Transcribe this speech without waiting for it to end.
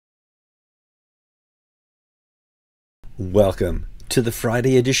Welcome to the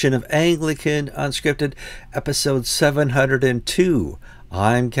Friday edition of Anglican Unscripted, episode 702.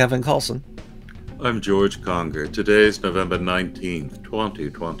 I'm Kevin Carlson. I'm George Conger. Today's November 19th,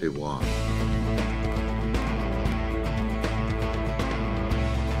 2021.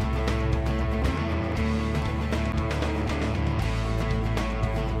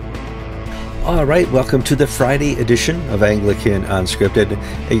 All right, welcome to the Friday edition of Anglican Unscripted.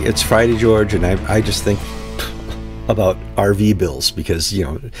 Hey, it's Friday, George, and I just think about RV bills because, you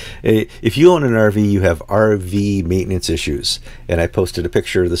know, if you own an RV, you have RV maintenance issues. And I posted a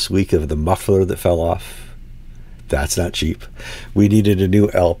picture this week of the muffler that fell off. That's not cheap. We needed a new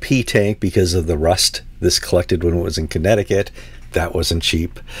LP tank because of the rust this collected when it was in Connecticut. That wasn't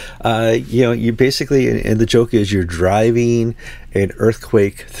cheap. You know, you basically, and the joke is you're driving an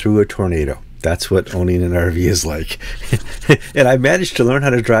earthquake through a tornado. That's what owning an RV is like. And I managed to learn how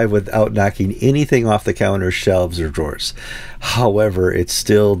to drive without knocking anything off the counter, shelves, or drawers. However, it's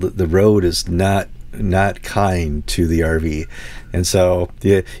still, the road is not kind to the RV. And so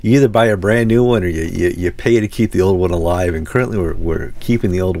you either buy a brand new one or you pay to keep the old one alive. And currently we're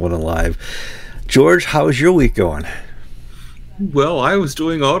keeping the old one alive. George, how's your week going? Well, I was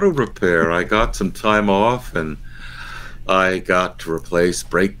doing auto repair. I got some time off and I got to replace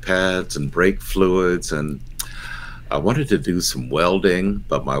brake pads and brake fluids, and I wanted to do some welding,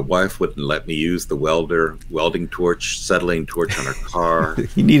 but my wife wouldn't let me use the welding torch, settling torch on her car.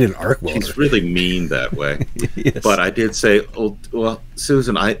 You need an arc welder. She's really mean that way. Yes. But I did say, oh, well,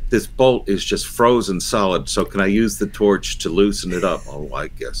 Susan, this bolt is just frozen solid, so can I use the torch to loosen it up? Oh, I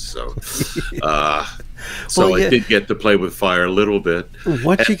guess so. So I did get to play with fire a little bit.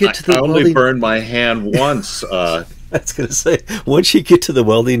 Once you get to the I only burned my hand once. I was going to say, once you get to the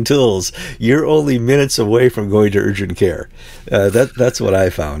welding tools, you're only minutes away from going to urgent care. That's what I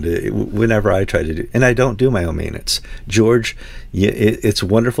found whenever I try to do, and I don't do my own maintenance. George, it's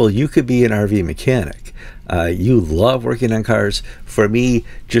wonderful. You could be an RV mechanic. You love working on cars. For me,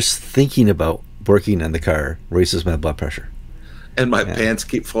 just thinking about working on the car raises my blood pressure. And my pants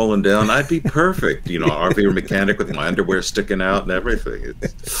keep falling down. I'd be perfect, you know, RV mechanic with my underwear sticking out and everything.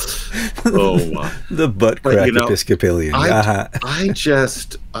 The butt crack, you know, Episcopalian. I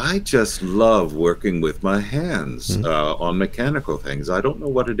just love working with my hands on mechanical things. I don't know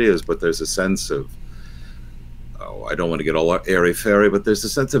what it is, but there's a sense of, I don't want to get all airy-fairy, but there's a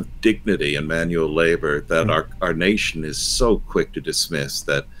sense of dignity in manual labor that our nation is so quick to dismiss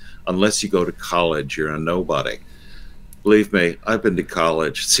that unless you go to college, you're a nobody. Believe me, I've been to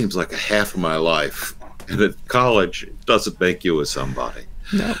college. It seems like a half of my life. And at college, it doesn't make you a somebody.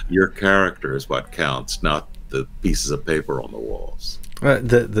 No. Your character is what counts, not the pieces of paper on the walls. I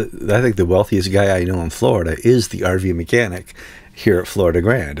think the wealthiest guy I know in Florida is the RV mechanic here at Florida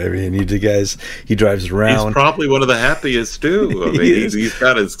Grand. I mean, he drives around. He's probably one of the happiest too. I mean, he's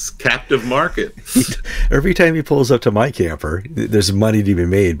got his captive market. Every time he pulls up to my camper, there's money to be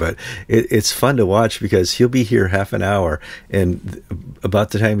made, but it's fun to watch because he'll be here half an hour, and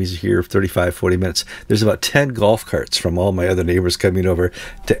about the time he's here 35, 40 minutes, there's about 10 golf carts from all my other neighbors coming over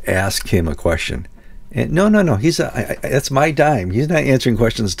to ask him a question. And no, that's my dime. He's not answering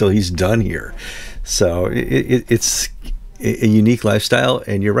questions until he's done here. So it's a unique lifestyle,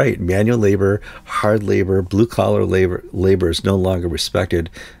 and you're right. Manual labor, hard labor, blue-collar labor is no longer respected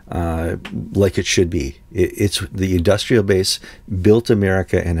like it should be. It's the industrial base built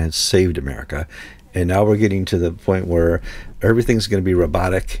America and has saved America. And now we're getting to the point where everything's going to be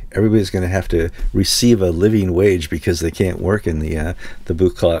robotic. Everybody's going to have to receive a living wage because they can't work in the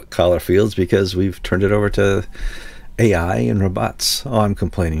blue-collar fields because we've turned it over to AI and robots. Oh, I'm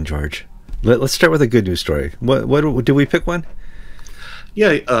complaining, George. Let's start with a good news story. What did we pick one?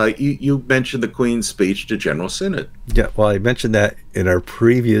 Yeah, you mentioned the Queen's speech to General Synod. Yeah, well, I mentioned that in our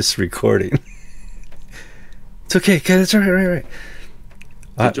previous recording. It's okay, it's all right.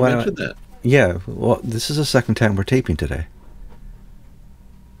 Did you mention that? Yeah, well, this is the second time we're taping today.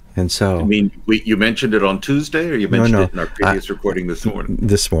 And so, I mean, you mentioned it on Tuesday, or you mentioned it in our previous recording this morning?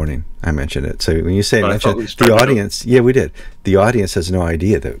 This morning, I mentioned it. So when you say mention, the audience, yeah, we did. The audience has no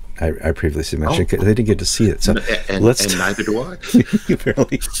idea that I previously mentioned. They didn't get to see it. So and neither do I.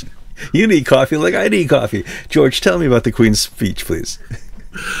 You need coffee like I need coffee. George, tell me about the Queen's speech, please.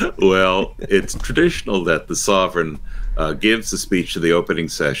 Well, it's traditional that the sovereign gives a speech to the opening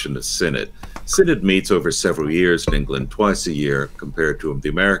session of Synod. Synod meets over several years in England, twice a year, compared to the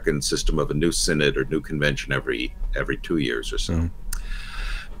American system of a new synod or new convention every 2 years or so.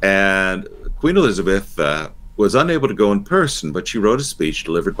 And Queen Elizabeth was unable to go in person, but she wrote a speech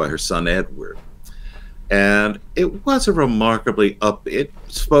delivered by her son Edward. And it was a remarkably it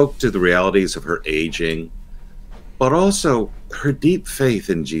spoke to the realities of her aging, but also her deep faith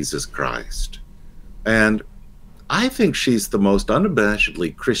in Jesus Christ. And I think she's the most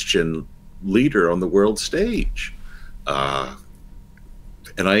unabashedly Christian leader on the world stage. And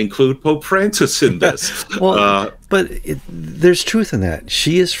I include Pope Francis in this. Well, but there's truth in that.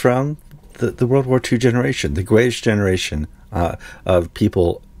 She is from the World War II generation, the greatest generation of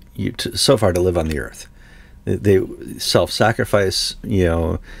people so far to live on the earth. They self-sacrifice,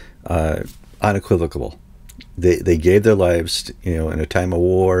 unequivocal. They gave their lives, in a time of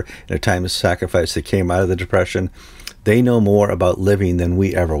war, in a time of sacrifice. They came out of the Depression. They know more about living than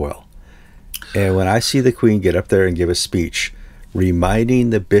we ever will. And when I see the Queen get up there and give a speech reminding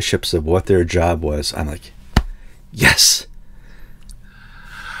the bishops of what their job was, I'm like, yes.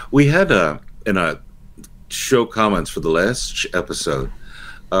 We had in a show comments for the last episode,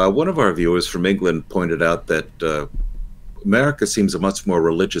 one of our viewers from England pointed out that America seems a much more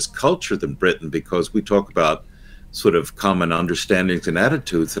religious culture than Britain, because we talk about sort of common understandings and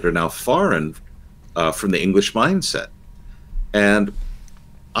attitudes that are now foreign from the English mindset. And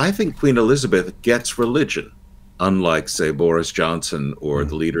I think Queen Elizabeth gets religion, unlike, say, Boris Johnson or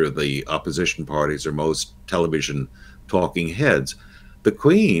the leader of the opposition parties or most television talking heads. The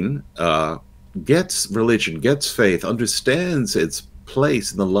Queen gets religion, gets faith, understands its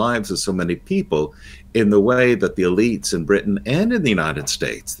place in the lives of so many people in the way that the elites in Britain and in the United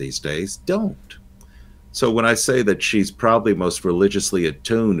States these days don't. So when I say that she's probably most religiously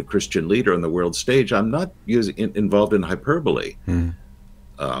attuned Christian leader on the world stage, I'm not involved in hyperbole.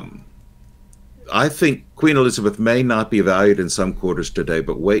 I think Queen Elizabeth may not be valued in some quarters today,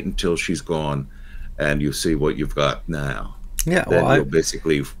 but wait until she's gone and you see what you've got now. Yeah, then you'll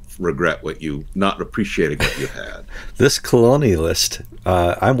basically regret what you not appreciating what you had. This colonialist,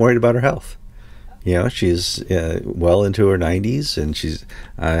 I'm worried about her health. She's well into her 90s, and she's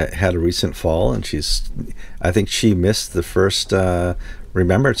had a recent fall, and I think she missed the first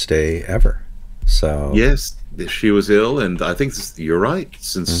Remembrance Day ever. So yes, she was ill, and I think you're right.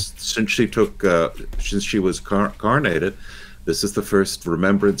 Since she took since she was coronated, this is the first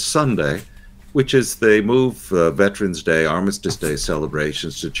Remembrance Sunday, which is they move Veterans Day, Armistice Day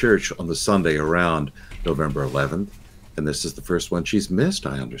celebrations to church on the Sunday around November 11th, and this is the first one she's missed,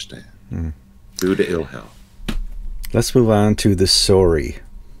 I understand, due to ill health. Let's move on to the sorry.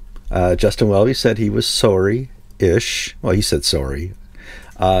 Justin Welby said he was sorry-ish. Well, he said sorry.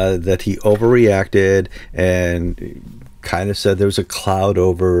 That he overreacted and kind of said there was a cloud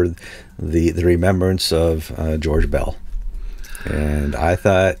over the remembrance of George Bell. And I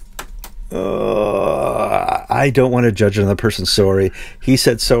thought, I don't want to judge another person's sorry. He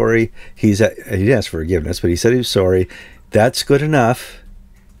said sorry. He didn't ask for forgiveness, but he said he was sorry. That's good enough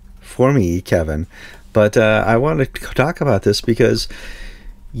for me, Kevin. But I want to talk about this because,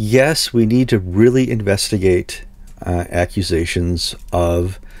 yes, we need to really investigate accusations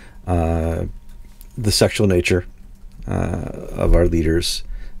of the sexual nature of our leaders.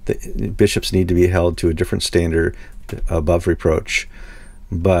 The bishops need to be held to a different standard above reproach.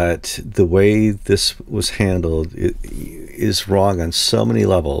 But the way this was handled is wrong on so many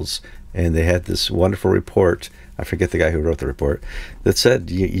levels. And they had this wonderful report, I forget the guy who wrote the report, that said,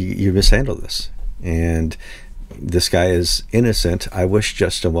 you mishandled this. And this guy is innocent. I wish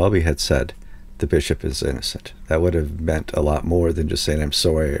Justin Welby had said the bishop is innocent. That would have meant a lot more than just saying, I'm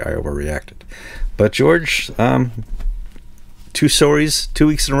sorry, I overreacted. But George, 2 sorries 2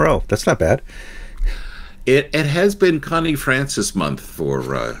 weeks in a row. That's not bad. It has been Connie Francis month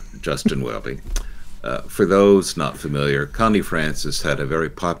for Justin Welby. For those not familiar, Connie Francis had a very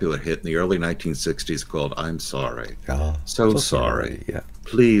popular hit in the early 1960s called I'm Sorry. Oh, so sorry. Yeah.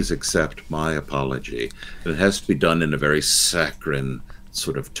 Please accept my apology. And it has to be done in a very saccharine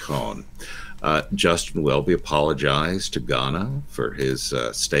sort of tone. Justin Welby apologized to Ghana for his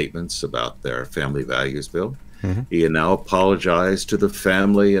statements about their family values bill. He now apologized to the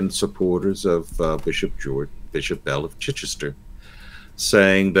family and supporters of Bishop Bell of Chichester,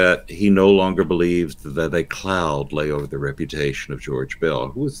 saying that he no longer believes that a cloud lay over the reputation of George Bell,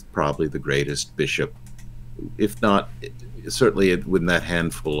 who was probably the greatest bishop, if not certainly in that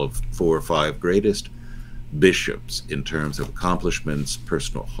handful of 4 or 5 greatest bishops in terms of accomplishments,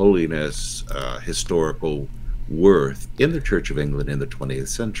 personal holiness, historical worth in the Church of England in the 20th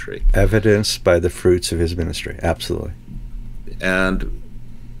century. Evidenced by the fruits of his ministry. Absolutely. And,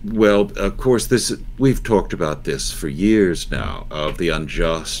 well, of course, we've talked about this for years now, of the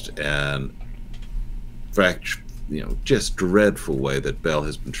unjust and, in fact, just dreadful way that Bell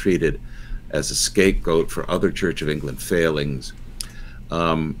has been treated as a scapegoat for other Church of England failings,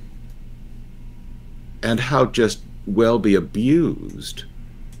 and how just Welby abused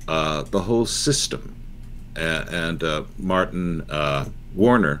the whole system and Martin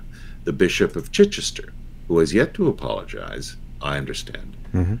Warner, the Bishop of Chichester, who has yet to apologize, I understand,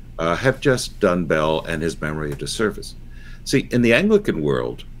 have just done Bell and his memory a disservice. See, in the Anglican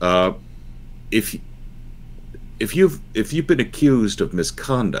world, if you've been accused of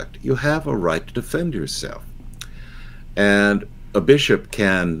misconduct, you have a right to defend yourself. And a bishop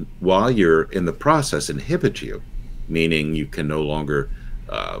can, while you're in the process, inhibit you, meaning you can no longer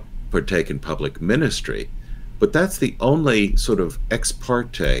partake in public ministry. But that's the only sort of ex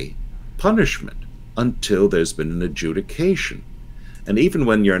parte punishment until there's been an adjudication. And even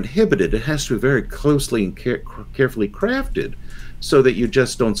when you're inhibited, it has to be very closely and carefully crafted so that you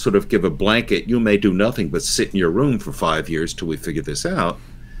just don't sort of give a blanket, you may do nothing but sit in your room for 5 years till we figure this out.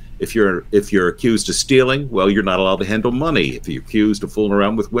 If you're accused of stealing, well, you're not allowed to handle money. If you're accused of fooling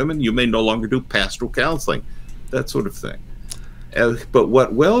around with women, you may no longer do pastoral counseling, that sort of thing. But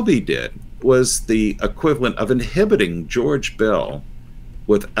what Welby did was the equivalent of inhibiting George Bell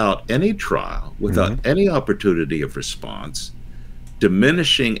without any trial, without any opportunity of response,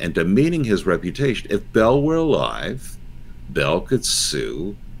 diminishing and demeaning his reputation. If Bell were alive, Bell could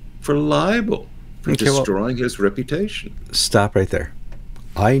sue for libel, for destroying his reputation. Stop right there.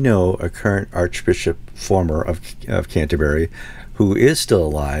 I know a current Archbishop, former of Canterbury, who is still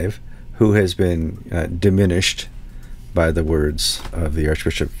alive, who has been diminished by the words of the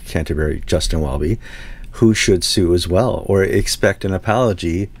Archbishop of Canterbury, Justin Welby, who should sue as well, or expect an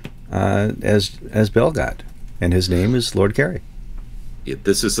apology as Bell got. And his name is Lord Carey.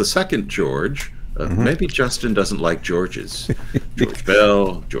 This is the second George. Maybe Justin doesn't like Georges. George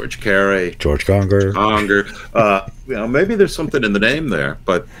Bell, George Carey, George Conger. Maybe there's something in the name there,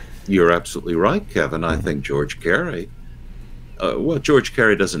 but you're absolutely right, Kevin. I think George Carey, George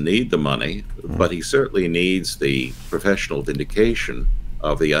Carey doesn't need the money, but he certainly needs the professional vindication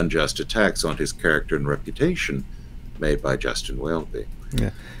of the unjust attacks on his character and reputation made by Justin Welby.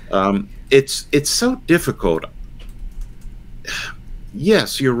 It's so difficult.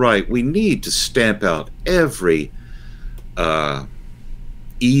 Yes, you're right. We need to stamp out every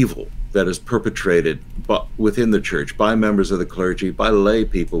evil that is perpetrated within the church by members of the clergy, by lay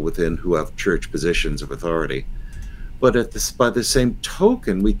people within who have church positions of authority. But by the same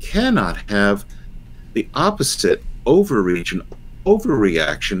token, we cannot have the opposite overreach and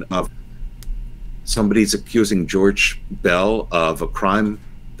overreaction of somebody's accusing George Bell of a crime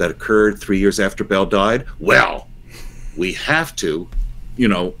that occurred 3 years after Bell died. Well, we have to,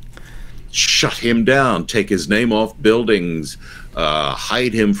 shut him down, take his name off buildings,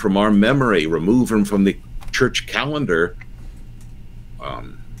 hide him from our memory, remove him from the church calendar,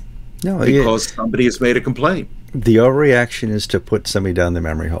 because somebody has made a complaint. The overreaction is to put somebody down the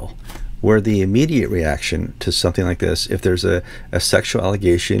memory hole. Where the immediate reaction to something like this, if there's a sexual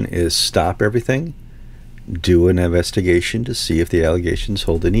allegation, is stop everything, do an investigation to see if the allegations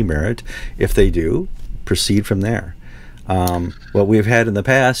hold any merit. If they do, proceed from there. What we've had in the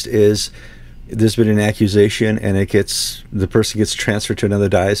past is there's been an accusation and the person gets transferred to another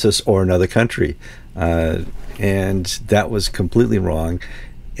diocese or another country, and that was completely wrong.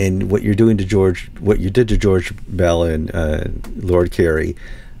 And what you did to George Bell and Lord Carey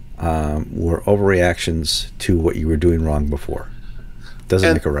were overreactions to what you were doing wrong before.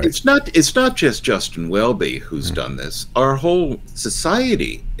 Doesn't make it right. It's not just Justin Welby who's done this. Our whole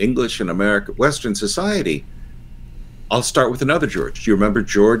society, English and American Western society. I'll start with another George. Do you remember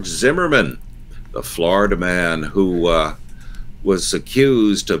George Zimmerman, the Florida man who was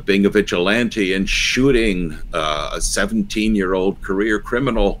accused of being a vigilante and shooting a 17-year-old career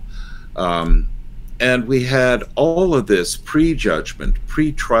criminal? And we had all of this prejudgment,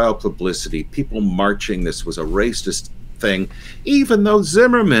 pre-trial publicity, people marching this was a racist thing, even though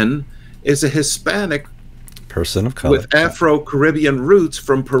Zimmerman is a Hispanic person of color with Afro-Caribbean roots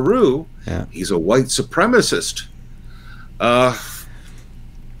from Peru. He's a white supremacist.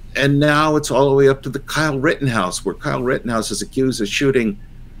 And now it's all the way up to the Kyle Rittenhouse, where Kyle Rittenhouse is accused of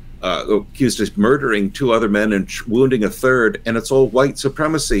murdering 2 other men and wounding a third, and it's all white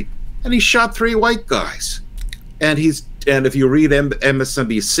supremacy. And he shot 3 white guys. And if you read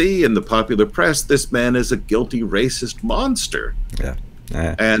MSNBC and the popular press, this man is a guilty racist monster.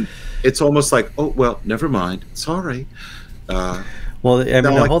 And it's almost like, oh, well, never mind. Sorry. Well, I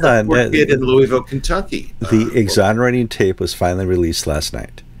mean, hold on. In Louisville, Kentucky. The exonerating tape was finally released last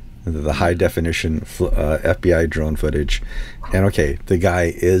night. The high definition FBI drone footage. And okay, the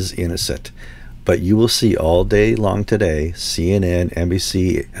guy is innocent. But you will see all day long today, CNN,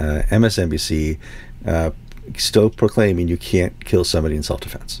 NBC, MSNBC, still proclaiming you can't kill somebody in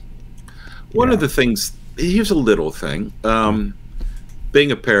self-defense. One of the things, here's a little thing.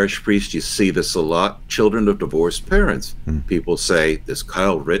 being a parish priest, you see this a lot. Children of divorced parents. Mm. People say, this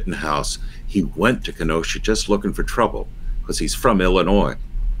Kyle Rittenhouse, he went to Kenosha just looking for trouble because he's from Illinois.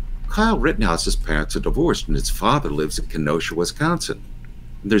 Kyle Rittenhouse's parents are divorced, and his father lives in Kenosha, Wisconsin.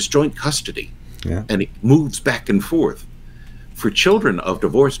 And there's joint custody, and it moves back and forth. For children of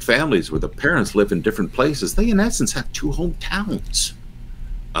divorced families where the parents live in different places, they in essence have two hometowns.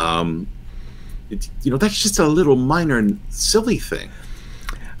 That's just a little minor and silly thing.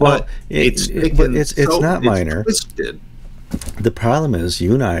 Well, But it's not minor. Twisted. The problem is,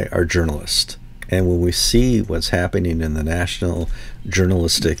 you and I are journalists, and when we see what's happening in the national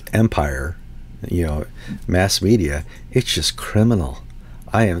journalistic empire, mass media, it's just criminal.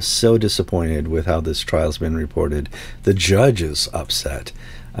 I am so disappointed with how this trial's been reported. The judge is upset.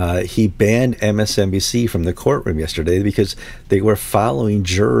 He banned MSNBC from the courtroom yesterday because they were following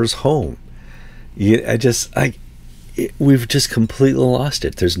jurors home. We've just completely lost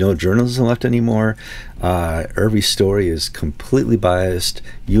it. There's no journalism left anymore. Every story is completely biased.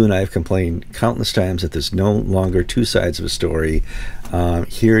 You and I have complained countless times that there's no longer two sides of a story.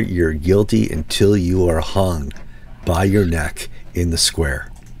 Here, you're guilty until you are hung by your neck in the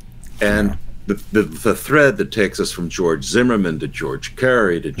square. And the thread that takes us from George Zimmerman to George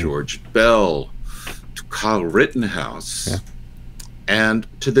Carey to George Bell to Kyle Rittenhouse and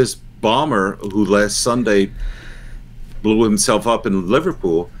to this bomber who last Sunday blew himself up in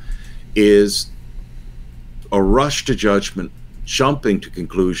Liverpool is a rush to judgment, jumping to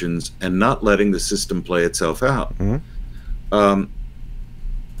conclusions, and not letting the system play itself out. The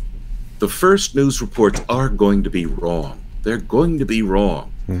first news reports are going to be wrong. They're going to be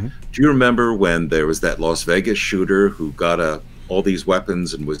wrong. Do you remember when there was that Las Vegas shooter who got all these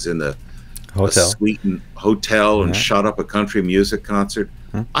weapons and was in a suite and hotel and shot up a country music concert?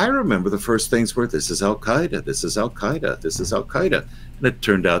 I remember the first things were, this is Al-Qaeda, this is Al-Qaeda, this is Al-Qaeda. And it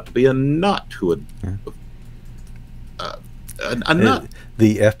turned out to be a nut who had... a nut.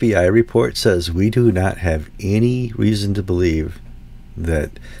 The FBI report says we do not have any reason to believe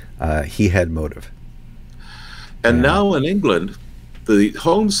that he had motive. And now in England, the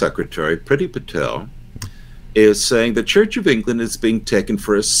Home Secretary, Priti Patel, is saying the Church of England is being taken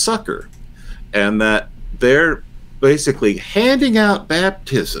for a sucker, and that they're basically handing out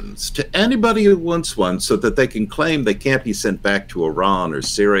baptisms to anybody who wants one so that they can claim they can't be sent back to Iran or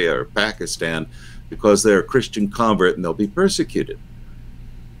Syria or Pakistan because they're a Christian convert and they'll be persecuted.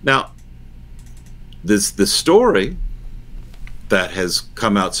 Now, the story that has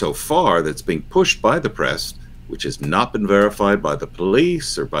come out so far that's being pushed by the press, which has not been verified by the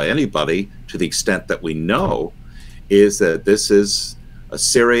police or by anybody to the extent that we know, is that this is a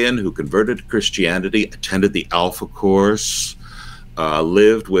Syrian who converted to Christianity, attended the Alpha course,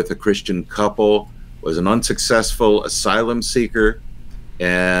 lived with a Christian couple, was an unsuccessful asylum seeker,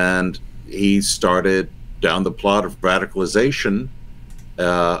 and he started down the plot of radicalization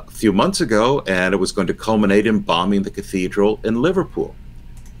a few months ago, and it was going to culminate in bombing the cathedral in Liverpool.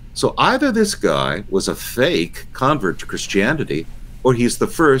 So either this guy was a fake convert to Christianity, or he's the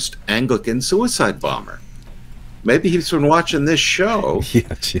first Anglican suicide bomber. Maybe he's been watching this show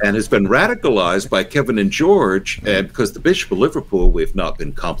and has been radicalized by Kevin and George, and because the Bishop of Liverpool we've not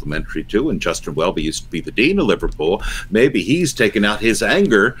been complimentary to, and Justin Welby used to be the Dean of Liverpool, maybe he's taken out his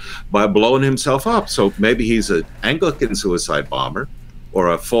anger by blowing himself up. So maybe he's an Anglican suicide bomber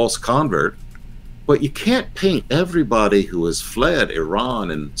or a false convert. But you can't paint everybody who has fled Iran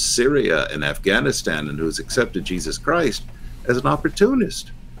and Syria and Afghanistan and who's accepted Jesus Christ as an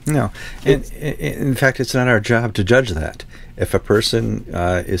opportunist. No. In fact, it's not our job to judge that. If a person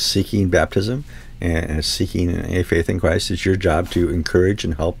is seeking baptism and is seeking a faith in Christ, it's your job to encourage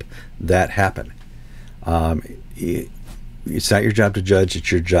and help that happen. It's not your job to judge.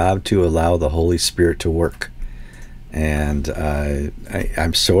 It's your job to allow the Holy Spirit to work. And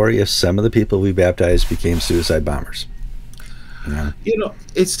I'm sorry if some of the people we baptized became suicide bombers.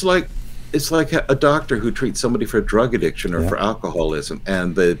 It's like a doctor who treats somebody for drug addiction or for alcoholism,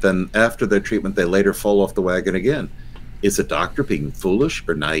 and then after their treatment, they later fall off the wagon again. Is the doctor being foolish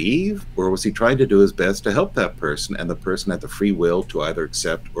or naive, or was he trying to do his best to help that person, and the person had the free will to either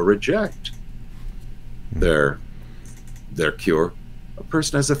accept or reject their cure? A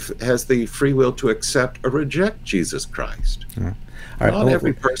person has the free will to accept or reject Jesus Christ. Not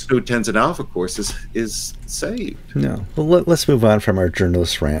every person who attends an Alpha course is saved. No. Well, let's move on from our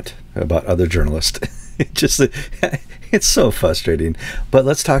journalist rant about other journalists. It's so frustrating. But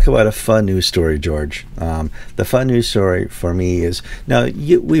let's talk about a fun news story, George. The fun news story for me is, now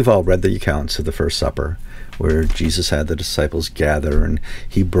we've all read the accounts of the First Supper, where Jesus had the disciples gather and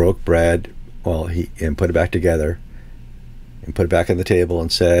he broke bread, and put it back together. and put it back on the table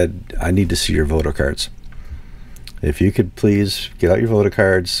and said, I need to see your voter cards. If you could please get out your voter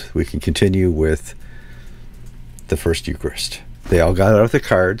cards, we can continue with the first Eucharist. They all got out the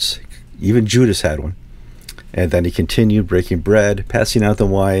cards. Even Judas had one. And then he continued breaking bread, passing out the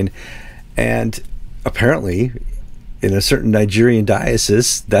wine. And apparently, in a certain Nigerian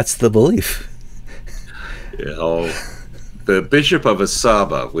diocese, that's the belief. The Bishop of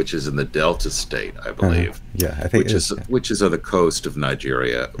Asaba, which is in the Delta State, I believe. Yeah, I think which is on the coast of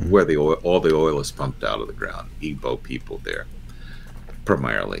Nigeria, where all the oil is pumped out of the ground. Igbo people there,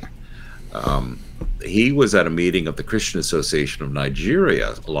 primarily. He was at a meeting of the Christian Association of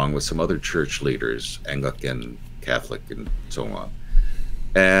Nigeria, along with some other church leaders, Anglican, Catholic, and so on.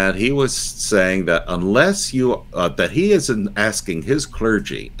 And he was saying that unless you, that he is asking his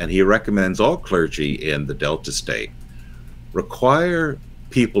clergy, and he recommends all clergy in the Delta State, require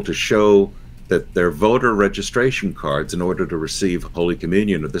people to show that their voter registration cards in order to receive Holy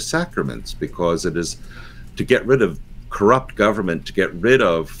Communion or the sacraments, because it is to get rid of corrupt government, to get rid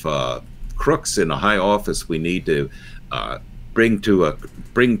of crooks in a high office. We need to bring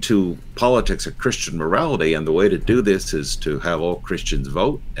to politics a Christian morality, and the way to do this is to have all Christians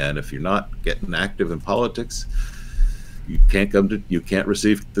vote. And if you're not getting active in politics, you can't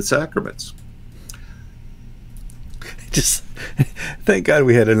receive the sacraments. Just thank God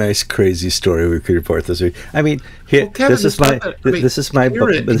we had a nice crazy story we could report this week. I mean, here, Kevin, this is my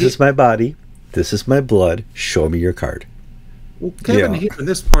body, this is my blood. Show me your card. Well, Kevin, here in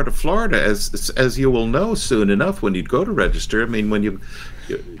this part of Florida, as you will know soon enough when you go to register, I mean, when you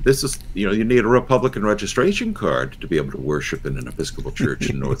need a Republican registration card to be able to worship in an Episcopal church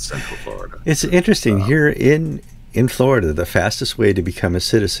in North Central Florida. It's interesting here in Florida, the fastest way to become a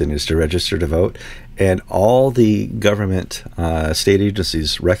citizen is to register to vote, and all the government state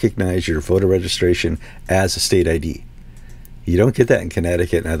agencies recognize your voter registration as a state ID. You don't get that in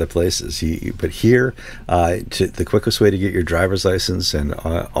Connecticut and other places. But here, the quickest way to get your driver's license and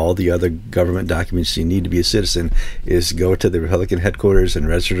all the other government documents you need to be a citizen is go to the Republican headquarters and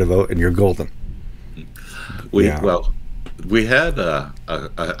register to vote, and you're golden. We had,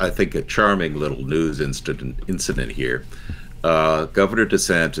 I think, a charming little news incident here. Governor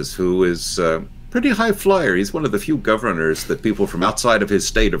DeSantis, who is pretty high flyer. He's one of the few governors that people from outside of his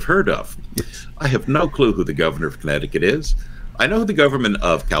state have heard of. I have no clue who the governor of Connecticut is. I know who the governor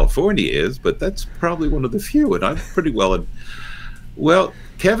of California is, but that's probably one of the few, and I'm pretty well. Well,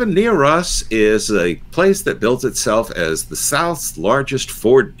 Kevin, near us is a place that bills itself as the South's largest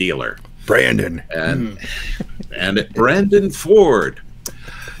Ford dealer. Brandon. And at Brandon Ford.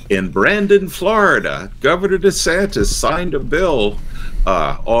 In Brandon, Florida, Governor DeSantis signed a bill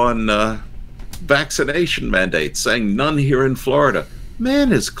on vaccination mandates, saying none here in Florida.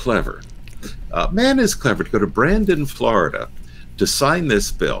 Man is clever. Man is clever to go to Brandon, Florida, to sign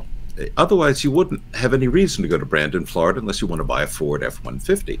this bill. Otherwise, you wouldn't have any reason to go to Brandon, Florida, unless you want to buy a Ford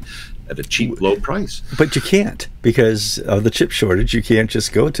F-150 at a cheap, low price. But you can't, because of the chip shortage. You can't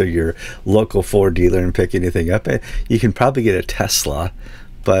just go to your local Ford dealer and pick anything up. You can probably get a Tesla.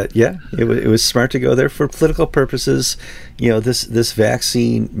 But yeah, it was smart to go there for political purposes. You know, this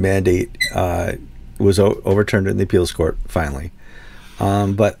vaccine mandate was overturned in the appeals court finally.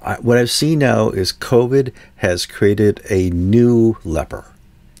 But what I've seen now is COVID has created a new leper.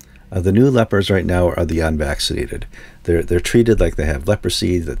 The new lepers right now are the unvaccinated. They're treated like they have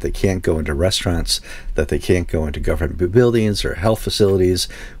leprosy, that they can't go into restaurants, that they can't go into government buildings or health facilities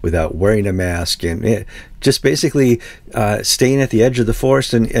without wearing a mask, and just basically staying at the edge of the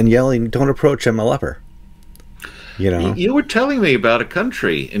forest and yelling, "Don't approach, I'm a leper." You know, you were telling me about a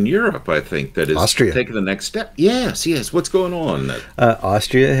country in Europe, I think, that is Austria taking the next step. Yes. What's going on?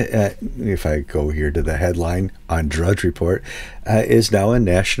 Austria, if I go here to the headline on Drudge Report, is now in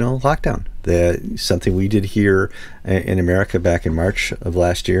national lockdown. Something we did here in America back in March of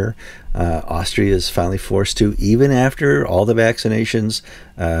last year. Austria is finally forced to, even after all the vaccinations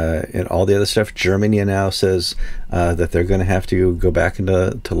and all the other stuff. Germany now says that they're going to have to go back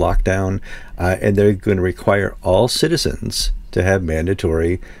into lockdown, and they're going to require all citizens to have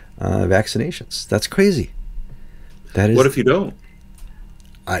mandatory vaccinations. That's crazy. That is. What if you don't?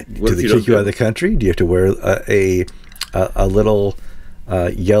 Do they kick you out of the country? Do you have to wear a little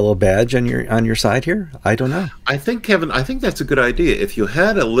yellow badge on your side here? I don't know. I think, Kevin, that's a good idea. If you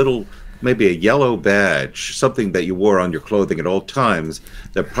had a little, maybe a yellow badge, something that you wore on your clothing at all times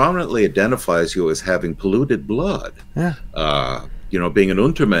that prominently identifies you as having polluted blood. Yeah. Being an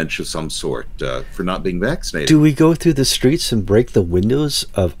Untermensch of some sort for not being vaccinated. Do we go through the streets and break the windows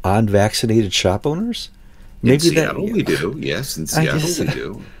of unvaccinated shop owners? Maybe in Seattle we do. Yes, in Seattle we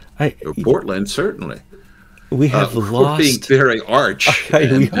do. Or Portland, certainly. we have We're being lost. very arch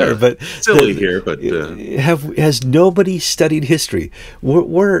Okay, we and are, but silly here, but has nobody studied history?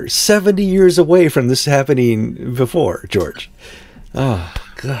 We're 70 years away from this happening before, George. Oh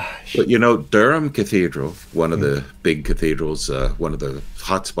gosh. but Durham Cathedral, one of the big cathedrals, one of the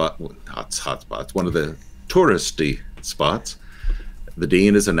hotspots, one of the touristy spots. The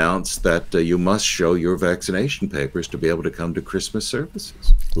dean has announced that you must show your vaccination papers to be able to come to Christmas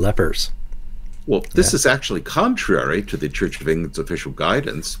services. Lepers. Well, this is actually contrary to the Church of England's official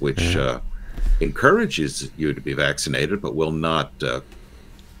guidance, which encourages you to be vaccinated, but will not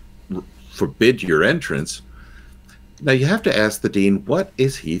forbid your entrance. Now, you have to ask the dean, what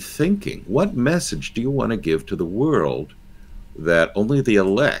is he thinking? What message do you want to give to the world that only the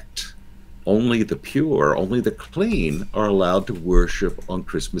elect, only the pure, only the clean are allowed to worship on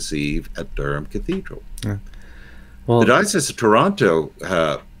Christmas Eve at Durham Cathedral? Yeah. Well, the Diocese of Toronto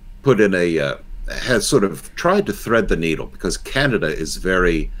has sort of tried to thread the needle, because Canada is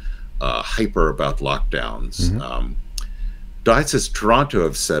very hyper about lockdowns. Diocese of Toronto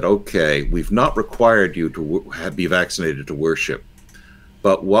have said, okay, we've not required you to be vaccinated to worship,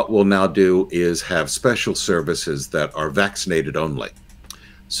 but what we'll now do is have special services that are vaccinated only.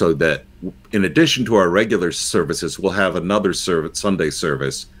 So that in addition to our regular services, we'll have another Sunday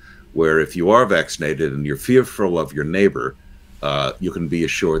service where if you are vaccinated and you're fearful of your neighbor, you can be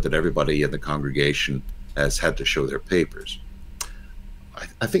assured that everybody in the congregation has had to show their papers.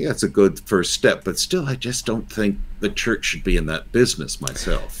 I think that's a good first step, but still, I just don't think the church should be in that business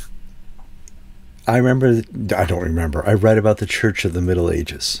myself. I don't remember. I read about the Church of the Middle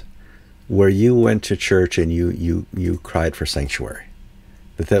Ages, where you went to church and you cried for sanctuary.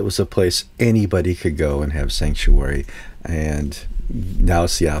 That was a place anybody could go and have sanctuary, and now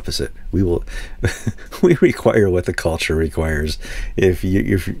it's the opposite. We require what the culture requires. If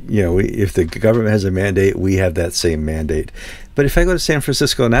the government has a mandate, we have that same mandate. But if I go to San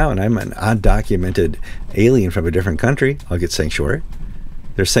Francisco now and I'm an undocumented alien from a different country, I'll get sanctuary.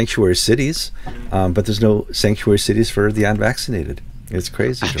 There's sanctuary cities, but there's no sanctuary cities for the unvaccinated. It's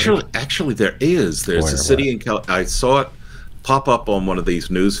crazy. Actually, there is. There's a city in I saw it pop up on one of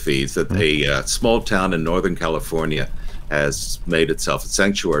these news feeds that a small town in Northern California has made itself a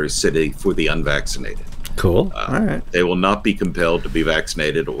sanctuary city for the unvaccinated. Cool. All right. They will not be compelled to be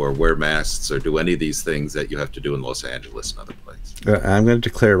vaccinated or wear masks or do any of these things that you have to do in Los Angeles and other places. I'm going to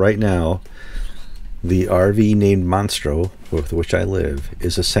declare right now the RV named Monstro, with which I live,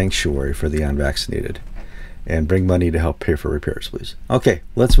 is a sanctuary for the unvaccinated. And bring money to help pay for repairs, please. Okay,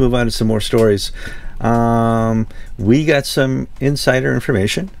 let's move on to some more stories. We got some insider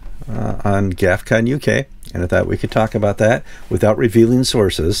information on GAFCON UK, and I thought we could talk about that without revealing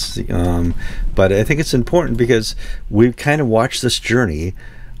sources. But I think it's important because we've kind of watched this journey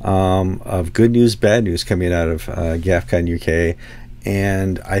of good news, bad news coming out of GAFCON UK.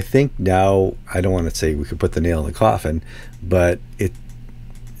 And I think now, I don't want to say we could put the nail in the coffin, but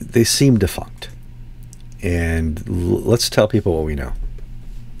they seem defunct. And let's tell people what we know.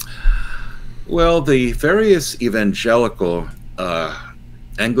 Well, the various evangelical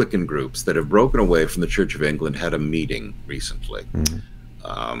Anglican groups that have broken away from the Church of England had a meeting recently.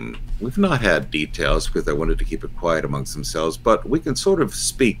 We've not had details because they wanted to keep it quiet amongst themselves, but we can sort of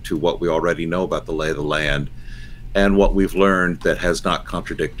speak to what we already know about the lay of the land and what we've learned that has not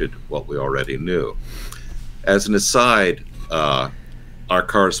contradicted what we already knew. As an aside, our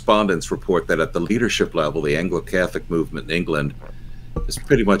correspondents report that at the leadership level, the Anglo-Catholic movement in England has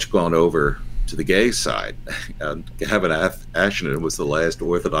pretty much gone over to the gay side. Gavin Ashenden was the last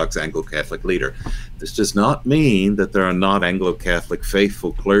Orthodox Anglo-Catholic leader. This does not mean that there are not Anglo-Catholic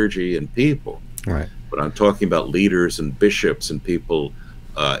faithful clergy and people. Right. But I'm talking about leaders and bishops and people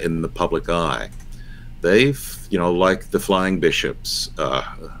in the public eye. They've, like the flying bishops,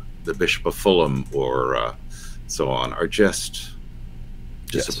 the Bishop of Fulham or so on, are just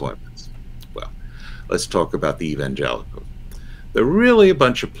disappointments. Well, let's talk about the evangelicals. They're really a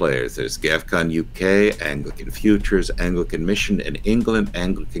bunch of players. There's GAFCON UK, Anglican Futures, Anglican Mission in England,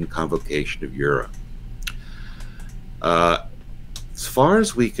 Anglican Convocation of Europe. As far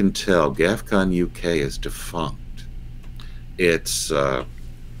as we can tell, GAFCON UK is defunct. It's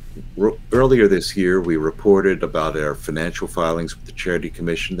earlier this year we reported about our financial filings with the Charity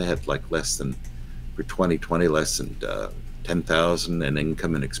Commission. They had for 2020 less than 10,000 in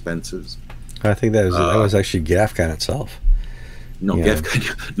income and expenses. I think that was actually GAFCON itself. No, GAFCON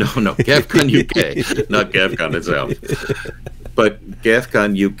UK, not GAFCON itself. But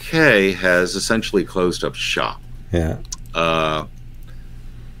GAFCON UK has essentially closed up shop. Yeah.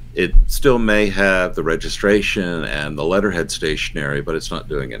 It still may have the registration and the letterhead stationery, but it's not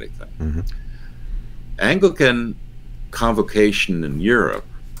doing anything. Anglican convocation in Europe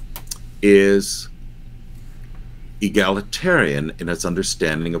is egalitarian in its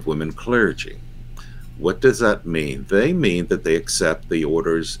understanding of women clergy. What does that mean? They mean that they accept the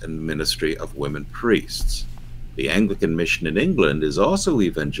orders and ministry of women priests. The Anglican mission in England is also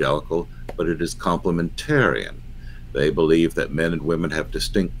evangelical, but it is complementarian. They believe that men and women have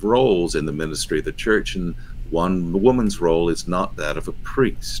distinct roles in the ministry of the church, and one woman's role is not that of a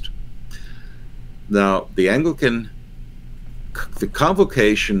priest. Now, the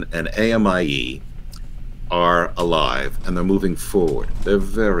convocation and AMIE are alive, and they're moving forward. They're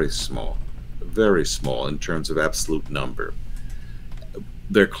very small in terms of absolute number.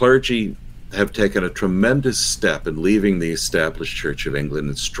 Their clergy have taken a tremendous step in leaving the established Church of England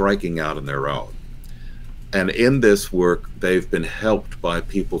and striking out on their own. And in this work, they've been helped by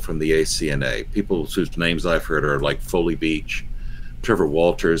people from the ACNA, people whose names I've heard are like Foley Beach, Trevor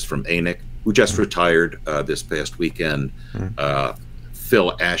Walters from ANIC, who just retired this past weekend,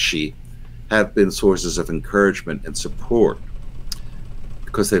 Phil Ashey, have been sources of encouragement and support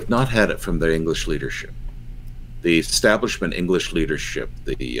because they've not had it from their English leadership. The establishment English leadership,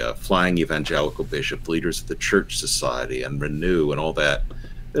 the flying evangelical bishop, leaders of the Church Society and Renew and all that,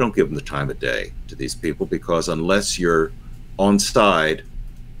 they don't give them the time of day to these people, because unless you're on side,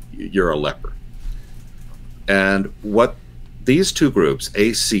 you're a leper. And what these two groups,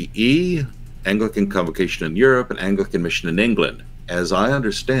 ACE, Anglican Convocation in Europe, and Anglican Mission in England, as I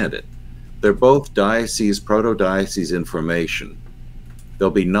understand it, they're both diocese, proto-diocese in formation.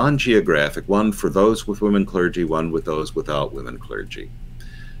 They'll be non-geographic, one for those with women clergy, one with those without women clergy.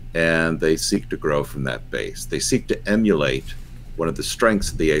 And they seek to grow from that base. They seek to emulate one of the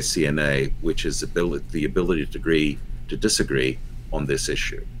strengths of the ACNA, which is the ability to disagree on this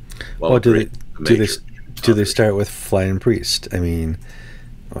issue. Well, do they start with flying priest? I mean,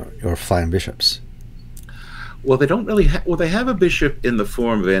 or flying bishops? Well, they don't really well, they have a bishop in the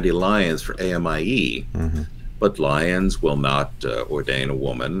form of Andy Lyons for AMIE, but Lyons will not ordain a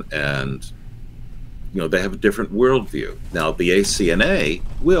woman, and they have a different worldview. Now, the ACNA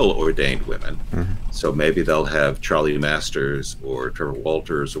will ordain women, so maybe they'll have Charlie Masters or Trevor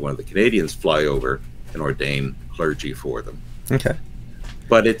Walters or one of the Canadians fly over and ordain clergy for them. Okay.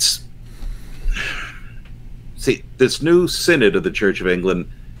 But see, this new synod of the Church of England,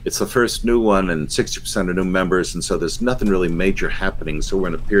 it's the first new one, and 60% are new members, and so there's nothing really major happening. So we're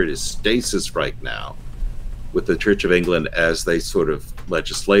in a period of stasis right now with the Church of England as they sort of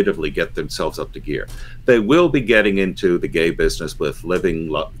legislatively get themselves up to gear. They will be getting into the gay business with Living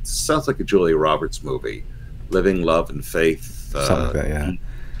Love. Sounds like a Julia Roberts movie. Living, Love, and Faith. Something like that, yeah.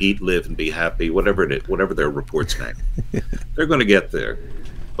 Eat, Live, and Be Happy, whatever their report's name. They're going to get there.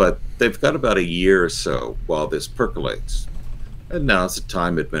 But they've got about a year or so while this percolates. And now's the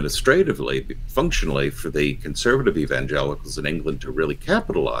time administratively, functionally, for the conservative evangelicals in England to really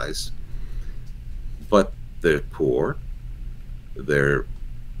capitalize. But they're poor, they're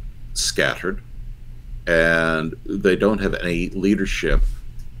scattered, and they don't have any leadership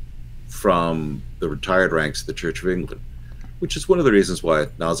from the retired ranks of the Church of England, which is one of the reasons why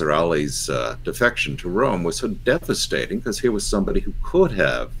Nasr Ali's defection to Rome was so devastating, because here was somebody who could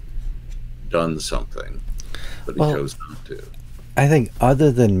have done something, but he chose not to. I think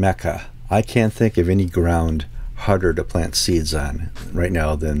other than Mecca, I can't think of any ground harder to plant seeds on right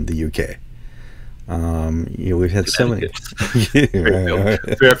now than the UK. We've had so many.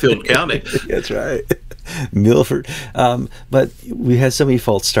 Fairfield County. That's right. Milford. But we had so many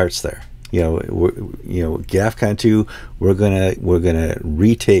false starts there. GAFCON 2, we're gonna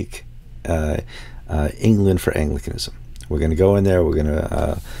retake England for Anglicanism. We're gonna go in there. We're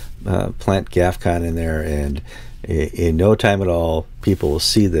gonna plant GAFCON in there, and in no time at all, people will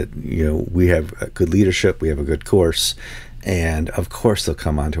see that we have a good leadership, we have a good course, and of course they'll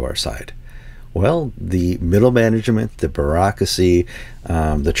come onto our side. Well, the middle management, the bureaucracy,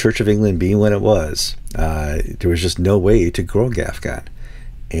 the Church of England being what it was, there was just no way to grow GAFCON.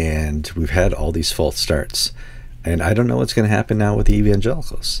 And we've had all these false starts. And I don't know what's going to happen now with the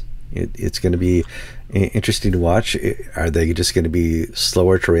evangelicals. It's going to be interesting to watch. Are they just going to be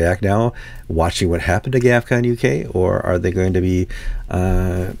slower to react now, watching what happened to GAFCON UK? Or are they going to be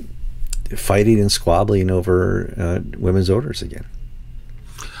fighting and squabbling over women's orders again?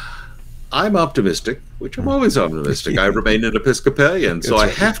 I'm optimistic, which I'm always optimistic. I remain an Episcopalian, so I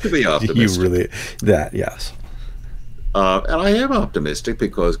have to be optimistic. Yes. And I am optimistic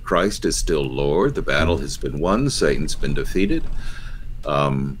because Christ is still Lord. The battle has been won. Satan's been defeated.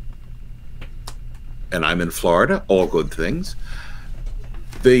 And I'm in Florida. All good things.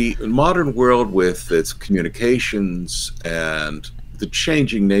 The modern world, with its communications and the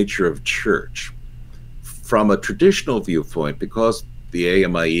changing nature of church, from a traditional viewpoint, because the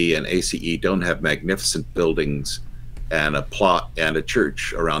AMIE and ACE don't have magnificent buildings and a plot and a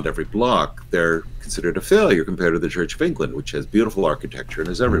church around every block, they're considered a failure compared to the Church of England, which has beautiful architecture and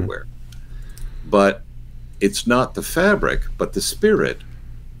is everywhere. But it's not the fabric, but the spirit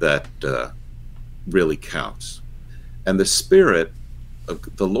that really counts. And the spirit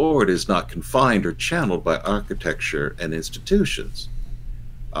of the Lord is not confined or channeled by architecture and institutions.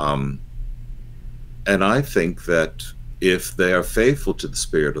 And I think that if they are faithful to the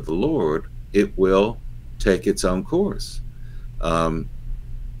Spirit of the Lord, it will take its own course.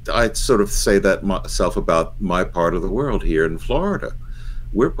 I sort of say that myself about my part of the world here in Florida.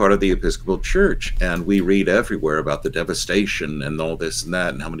 We're part of the Episcopal Church, and we read everywhere about the devastation and all this and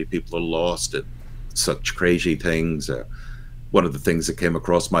that, and how many people are lost and such crazy things. One of the things that came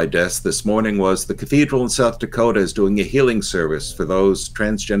across my desk this morning was the cathedral in South Dakota is doing a healing service for those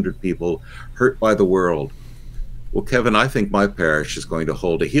transgendered people hurt by the world. Well, Kevin, I think my parish is going to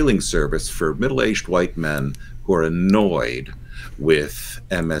hold a healing service for middle-aged white men who are annoyed with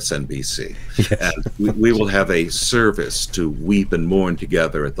MSNBC. Yes. And we will have a service to weep and mourn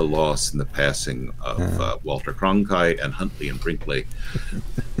together at the loss and the passing of Walter Cronkite and Huntley and Brinkley,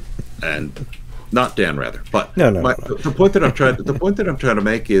 and not Dan, rather. But no. The point that I'm trying to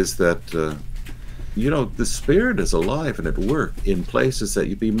make is that you know, the Spirit is alive and at work in places that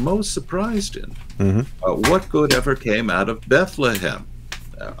you'd be most surprised in. What good ever came out of Bethlehem?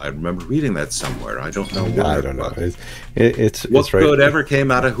 I remember reading that somewhere. I don't know where. I don't know. What good ever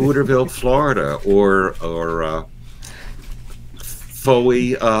came out of Hooterville, Florida, or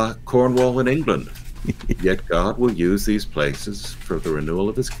Fowey, Cornwall in England? Yet God will use these places for the renewal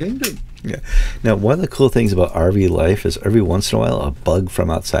of His kingdom. Yeah. Now, one of the cool things about RV life is every once in a while a bug from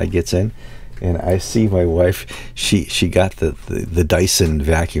outside gets in. And I see my wife, she got the Dyson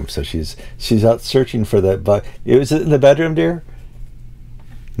vacuum, so she's out searching for that bug. Was it in the bedroom, dear?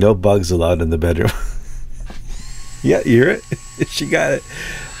 No bugs allowed in the bedroom. Yeah, you hear it? She got it.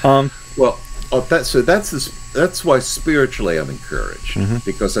 Well, that's why spiritually I'm encouraged,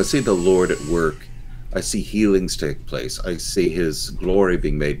 because I see the Lord at work. I see healings take place. I see His glory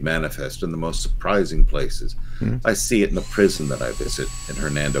being made manifest in the most surprising places. I see it in the prison that I visit in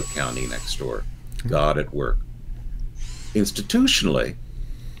Hernando County next door. God at work. Institutionally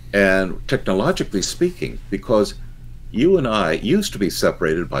and technologically speaking, because you and I used to be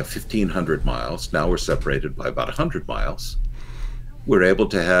separated by 1,500 miles. Now we're separated by about 100 miles. We're able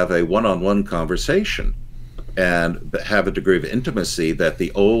to have a one-on-one conversation and have a degree of intimacy that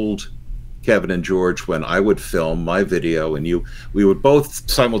the old Kevin and George, when I would film my video and we would both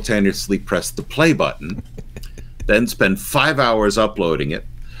simultaneously press the play button, then spend 5 hours uploading it,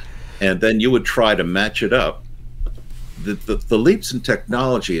 and then you would try to match it up. The leaps in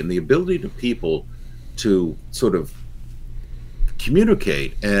technology and the ability to people to sort of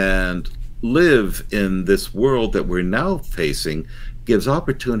communicate and live in this world that we're now facing gives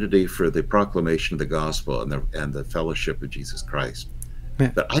opportunity for the proclamation of the gospel and the fellowship of Jesus Christ.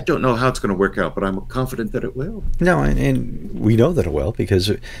 Yeah. But I don't know how it's going to work out, but I'm confident that it will. No, and we know that it will,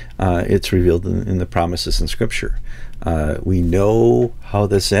 because it's revealed in the promises in Scripture. We know how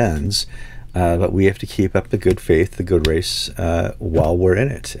this ends, but we have to keep up the good faith, the good race, while we're in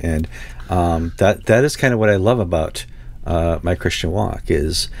it. And that is kind of what I love about my Christian walk,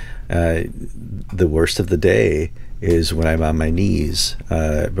 is the worst of the day is when I'm on my knees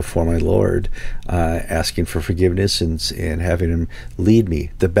before my Lord, asking for forgiveness and having Him lead me.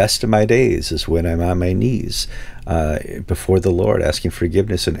 The best of my days is when I'm on my knees before the Lord, asking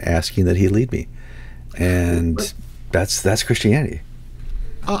forgiveness and asking that He lead me. And that's Christianity.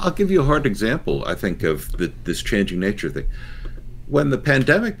 I'll give you a hard example, I think, of this changing nature thing. When the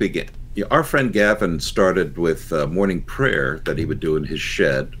pandemic began, our friend Gavin started with morning prayer that he would do in his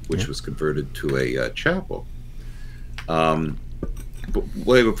shed, which was converted to a chapel.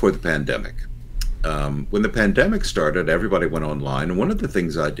 Way before the pandemic. When the pandemic started, everybody went online, and one of the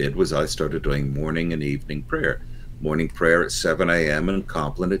things I did was I started doing morning and evening prayer. Morning prayer at 7 a.m. and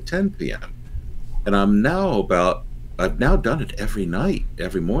Compline at 10 p.m. And I've now done it every night,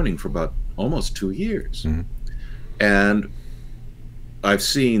 every morning for about almost 2 years. And I've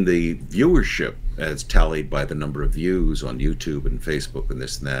seen the viewership, as tallied by the number of views on YouTube and Facebook and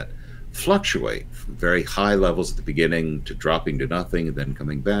this and that, fluctuate from very high levels at the beginning to dropping to nothing and then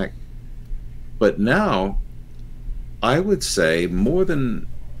coming back. But now, I would say more than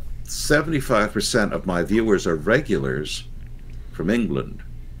 75% of my viewers are regulars from England,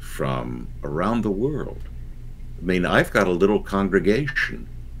 from around the world. I mean, I've got a little congregation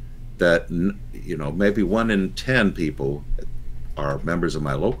that, you know, maybe 1 in 10 people are members of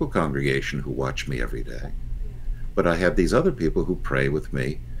my local congregation who watch me every day, but I have these other people who pray with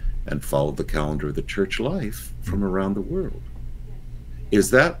me and follow the calendar of the church life from around the world.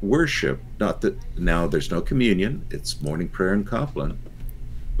 Is that worship? Not that now there's no communion, it's morning prayer and Compline,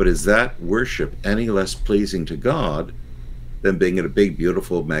 but is that worship any less pleasing to God than being in a big,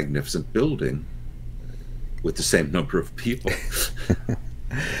 beautiful, magnificent building with the same number of people?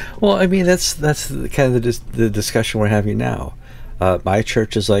 Well, I mean, that's kind of the discussion we're having now. My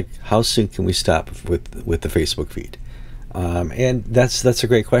church is like, how soon can we stop with the Facebook feed? And that's a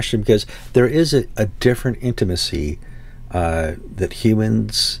great question, because there is a different intimacy that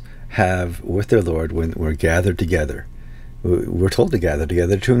humans have with their Lord when we're gathered together. We're told to gather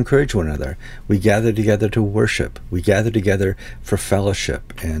together to encourage one another. We gather together to worship. We gather together for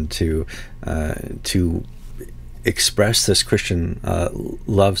fellowship and to express this Christian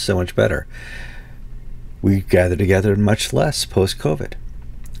love so much better. We gather together much less post-COVID.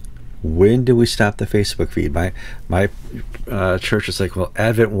 When do we stop the Facebook feed? My church is like, well,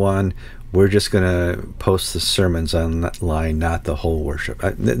 Advent 1, we're just going to post the sermons online, not the whole worship.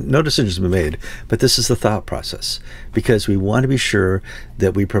 No decisions have been made, but this is the thought process, because we want to be sure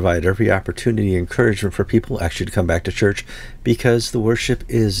that we provide every opportunity and encouragement for people actually to come back to church, because the worship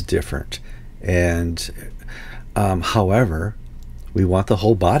is different. And however, we want the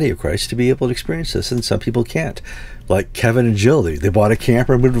whole body of Christ to be able to experience this, and some people can't. Like Kevin and Jill, they bought a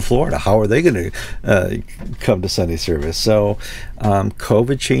camper and moved to Florida. How are they going to come to Sunday service? So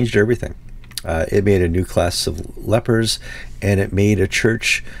COVID changed everything. It made a new class of lepers, and it made a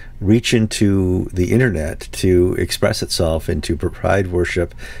church reach into the internet to express itself and to provide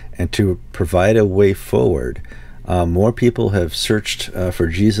worship and to provide a way forward. More people have searched for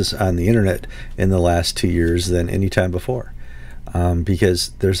Jesus on the internet in the last 2 years than any time before. Because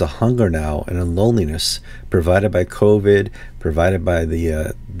there's a hunger now and a loneliness provided by COVID, provided by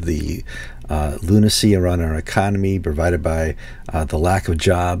the lunacy around our economy, provided by the lack of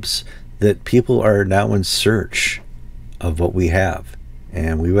jobs, that people are now in search of what we have.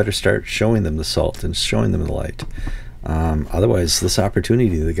 And we better start showing them the salt and showing them the light. Otherwise, this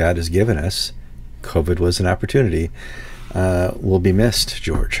opportunity that God has given us, COVID was an opportunity, will be missed,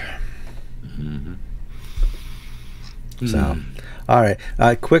 George. Mm-hmm. So, all right.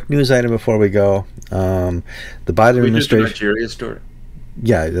 Quick news item before we go. The Biden administration. Did the Nigeria story?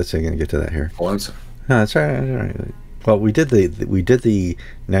 Yeah, that's I'm going to get to that here. Oh, I'm sorry. No, that's all right. That's all right. Well, we did the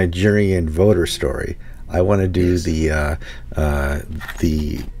Nigerian voter story. I want to do the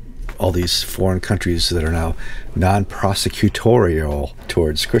all these foreign countries that are now non-prosecutorial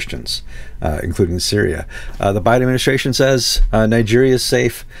towards Christians, including Syria. The Biden administration says Nigeria is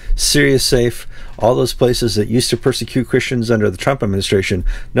safe, Syria is safe. All those places that used to persecute Christians under the Trump administration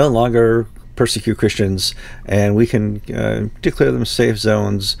no longer persecute Christians, and we can declare them safe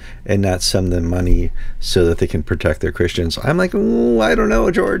zones and not send them money so that they can protect their Christians. I'm like, I don't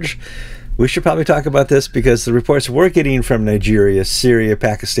know, George. We should probably talk about this, because the reports we're getting from Nigeria, Syria,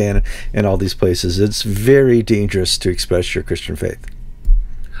 Pakistan, and all these places, it's very dangerous to express your Christian faith.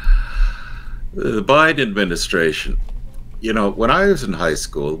 The Biden administration, you know, when I was in high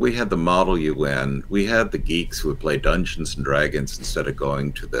school, we had the Model UN. We had the geeks who would play Dungeons and Dragons instead of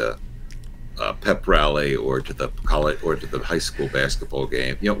going to the pep rally or to the college or to the high school basketball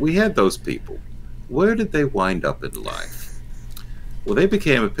game. You know, we had those people. Where did they wind up in life? Well, they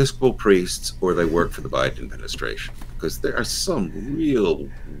became Episcopal priests, or they worked for the Biden administration, because there are some real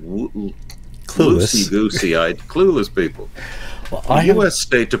loosey-goosey-eyed, clueless people. Well, the U.S.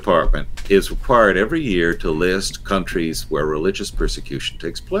 State Department is required every year to list countries where religious persecution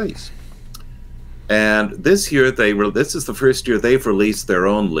takes place. And this year, this is the first year they've released their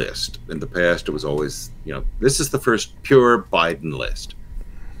own list. In the past, it was always, you know, this is the first pure Biden list.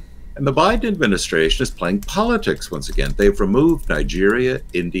 And the Biden administration is playing politics once again. They've removed Nigeria,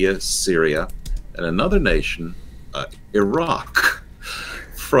 India, Syria, and another nation, Iraq,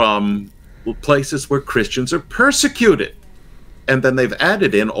 from places where Christians are persecuted. And then they've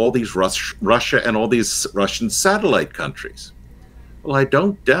added in all these Russia and all these Russian satellite countries. Well, I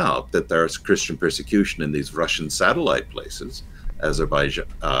don't doubt that there's Christian persecution in these Russian satellite places, Azerbaijan,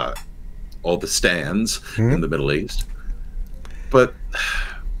 all the stands in the Middle East. But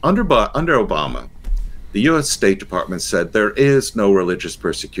under Obama, the U.S. State Department said there is no religious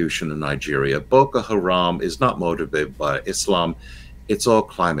persecution in Nigeria. Boko Haram is not motivated by Islam. It's all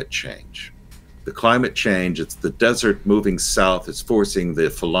climate change. The climate change, it's the desert moving south. It's forcing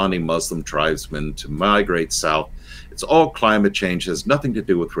the Fulani Muslim tribesmen to migrate south. It's all climate change. It has nothing to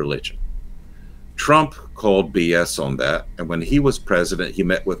do with religion. Trump called BS on that. And when he was president, he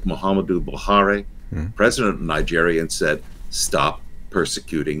met with Muhammadu Buhari, president of Nigeria, and said, stop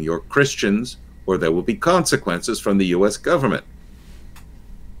persecuting your Christians, or there will be consequences from the U.S. government.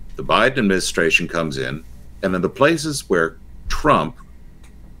 The Biden administration comes in, and in the places where Trump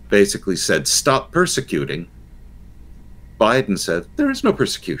basically said, stop persecuting, Biden said, there is no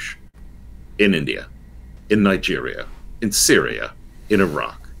persecution in India, in Nigeria, in Syria, in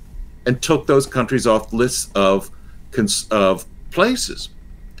Iraq, and took those countries off lists of places.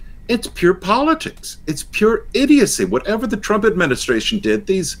 It's pure politics. It's pure idiocy. Whatever the Trump administration did,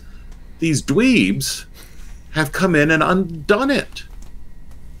 these dweebs have come in and undone it.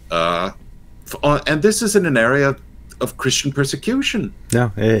 And this is in an area of Christian persecution.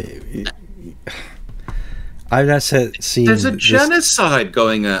 No, I've not seen. There's a genocide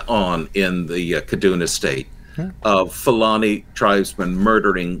going on in the Kaduna state of Fulani tribesmen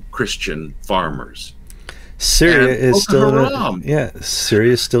murdering Christian farmers. Syria is still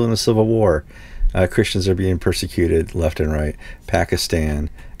Syria is still in a civil war. Christians are being persecuted left and right.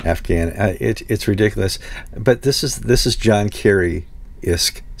 Pakistan, Afghan. It's ridiculous. But this is John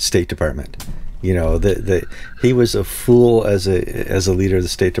Kerry-esque State Department. You know, he was a fool as a leader of the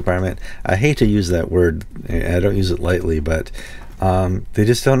State Department. I hate to use that word. I don't use it lightly, but they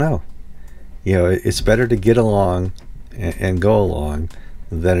just don't know. You know, it's better to get along and go along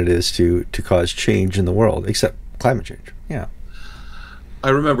than it is to cause change in the world, except climate change. Yeah. I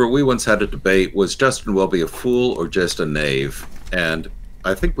remember we once had a debate, was Justin Welby a fool or just a knave? And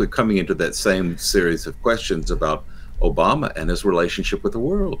I think we're coming into that same series of questions about Obama and his relationship with the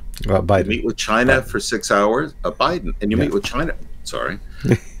world. Biden. You meet with China for 6 hours, Biden, and you meet with China. Sorry.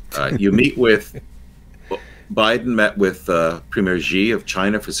 You meet with, Biden met with Premier Xi of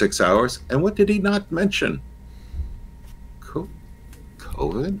China for 6 hours. And what did he not mention?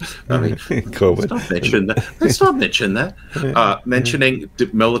 COVID? I mean, COVID. Let's not mention that. Mentioning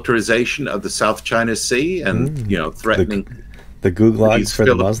demilitarization of the South China Sea and, you know, threatening the gulags for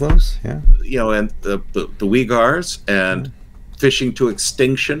the Muslims. Yeah. You know, and the Uyghurs and fishing to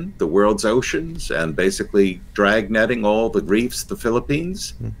extinction the world's oceans and basically dragnetting all the reefs, the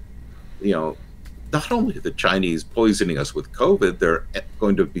Philippines. You know, not only are the Chinese poisoning us with COVID, they're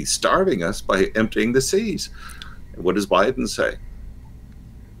going to be starving us by emptying the seas. And what does Biden say?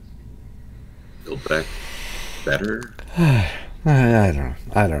 Build back better? I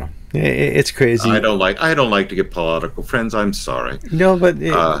don't know. It's crazy. I don't like to get political, friends. I'm sorry. No, but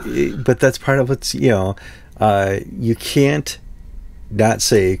that's part of what's, you know, you can't not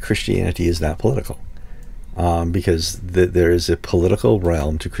say Christianity is not political, because there is a political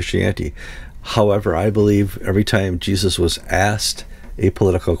realm to Christianity. However, I believe every time Jesus was asked a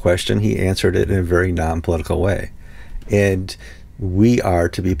political question, he answered it in a very non-political way, and we are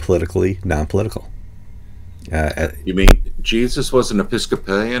to be politically non-political. You mean Jesus was an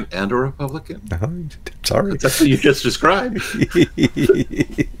Episcopalian and a Republican? Sorry. That's what you just described.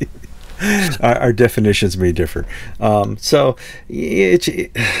 Our definitions may differ. So, you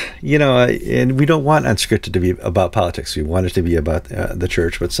know, and we don't want Unscripted to be about politics. We want it to be about the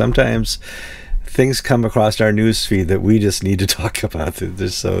church. But sometimes things come across our news feed that we just need to talk about.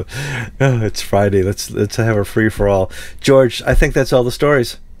 So, it's Friday. Let's have a free for all. George, I think that's all the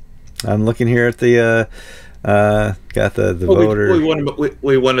stories. I'm looking here at the got the voter.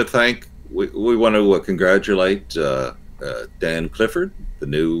 We want to congratulate Dan Clifford, the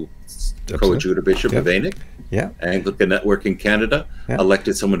new co-adjutor bishop of Enoch. Anglican Network in Canada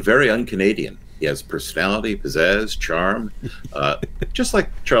elected someone very un-Canadian. He has personality, pizzazz, charm, just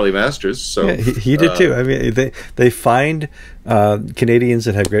like Charlie Masters. So he did too. I mean, they find Canadians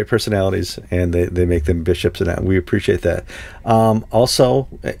that have great personalities and they make them bishops, and we appreciate that. Also,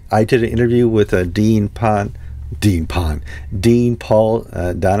 I did an interview with Dean Paul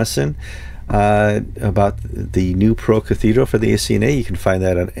Donison about the new Pro Cathedral for the ACNA. You can find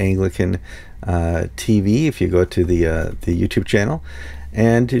that on Anglican TV if you go to the YouTube channel.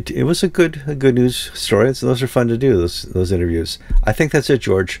 And it was a good news story. So those are fun to do, those interviews. I think that's it,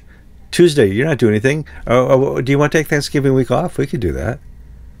 George. Tuesday, you're not doing anything. Do you want to take Thanksgiving week off? We could do that.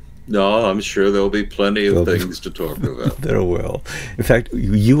 No, I'm sure there'll be plenty of things to talk about. There will. In fact,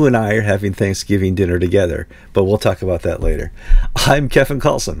 you and I are having Thanksgiving dinner together, but we'll talk about that later. I'm Kevin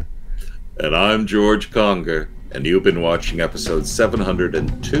Carlson. And I'm George Conger, and you've been watching episode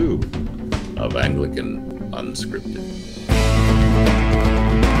 702 of Anglican Unscripted.